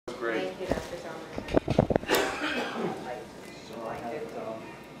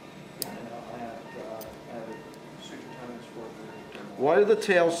Why are the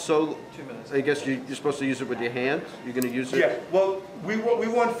tails so? 2 minutes. I guess you're supposed to use it with your hand. You're going to use it. Yeah. Well, we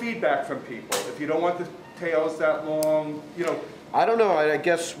want feedback from people. If you don't want the tails that long, you know. I don't know. I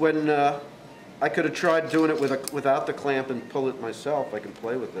guess when I could have tried doing it without the clamp and pull it myself. I can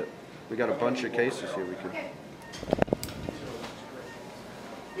play with it. We got a bunch of cases here. We could.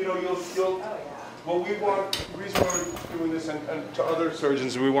 You know, you'll. Well, we want. The reason we're doing this, and to other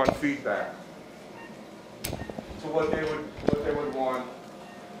surgeons, we want feedback. So what they would want.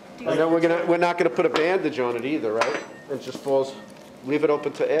 And then we're not gonna put a bandage on it either, right? It just falls. Leave it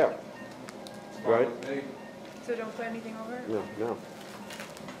open to air. Right? So don't put anything over it? No, no.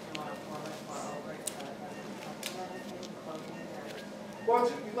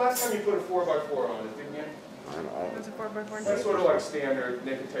 Well, last time you put a 4x4 on it, didn't you? I don't know. Was it 4x4? That's sort of like standard, and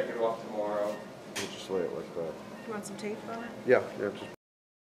they can take it off tomorrow. We'll just lay it like that. Do you want some tape on it? Yeah, yeah. Just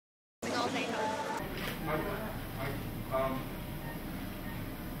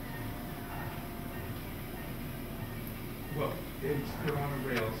Well, they're on a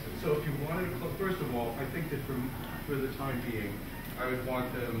rail. So if you wanted to close, first of all, I think that for the time being, I would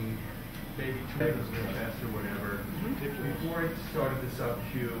want them maybe 2 minutes in the chest or whatever. Before it started the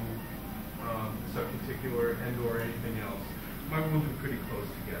subcuticular and or anything else, my wounds were pretty close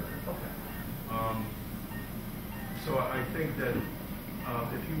together. Okay. So I think that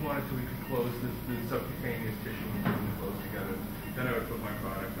if you wanted to, we could close the subcutaneous tissue and put them close together. Then I would put my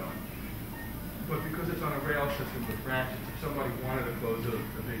product on. But because it's on a rail system with ratchets, if somebody wanted to close a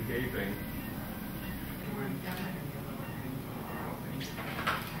big gaping,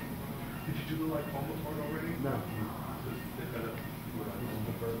 did you do the like home part already? no.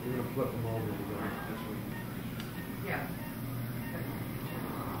 We're going to flip them over together. That's what Yeah.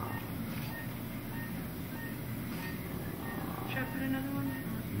 Should I put another one?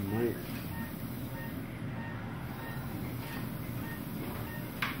 Right.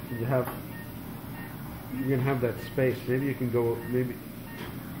 You're gonna have that space. Maybe you can go. Maybe.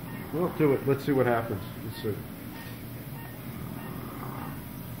 We'll do it. Let's see what happens. Let's see.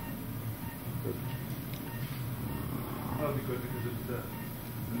 That'll be good because it's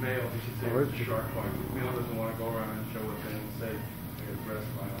the male, he should say, Oh, it's a shark point. The male doesn't want to go around and show what's in and say, I got breast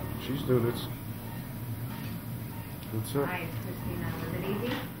line on. She's doing it. That's it. Hi, Christina. Was it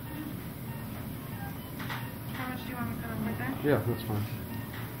easy? How much do you want me to put right there? Yeah, that's fine.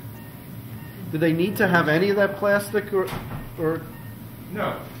 Do they need to have any of that plastic, or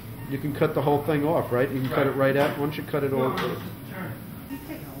No. you can cut the whole thing off, right? You can cut it right out. Once you cut it off. You've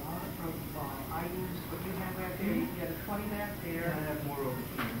taken a lot of profile. I used what you have right there. You get a 20 back there. I have more over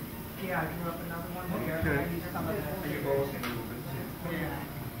here. Yeah, I drew up another one there. Okay. I used some of that. And you're both in a little bit. Yeah.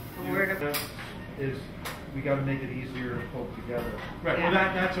 But where to... Is we got to make it easier to pull together. Right, well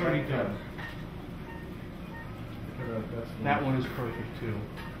that's already done. That one is perfect too.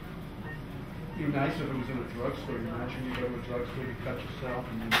 It'd be nice if it was in a drugstore. You imagine you go to a drugstore, you cut yourself,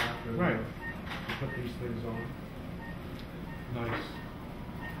 and then you have to Right. you put these things on.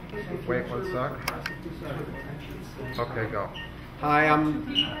 Nice. Wait 1 sec. Okay, go. Hi, I'm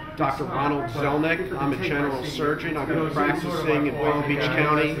Dr. Ronald Zelnick. I'm a general surgeon. I've been practicing in Palm Beach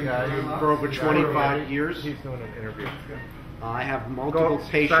County for over 25 years. He's doing an interview. I have multiple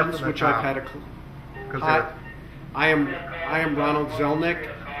Start patients from the which I've top. had a. 'Cause Hi, they're- I am Ronald Zelnick.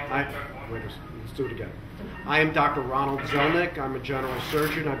 Wait a second, let's do it again. I am Dr. Ronald Zelnick. I'm a general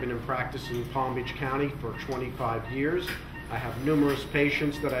surgeon. I've been in practice in Palm Beach County for 25 years. I have numerous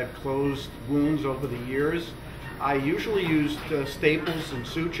patients that I've closed wounds over the years. I usually used staples and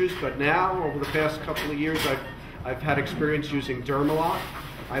sutures, but now, over the past couple of years, I've had experience using Dermalock.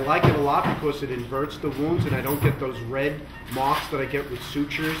 I like it a lot because it inverts the wounds and I don't get those red marks that I get with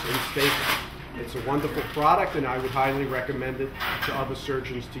sutures and staples. It's a wonderful product and I would highly recommend it to other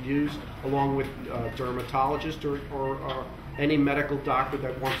surgeons to use, along with dermatologists or any medical doctor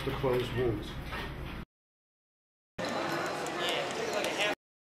that wants to close wounds.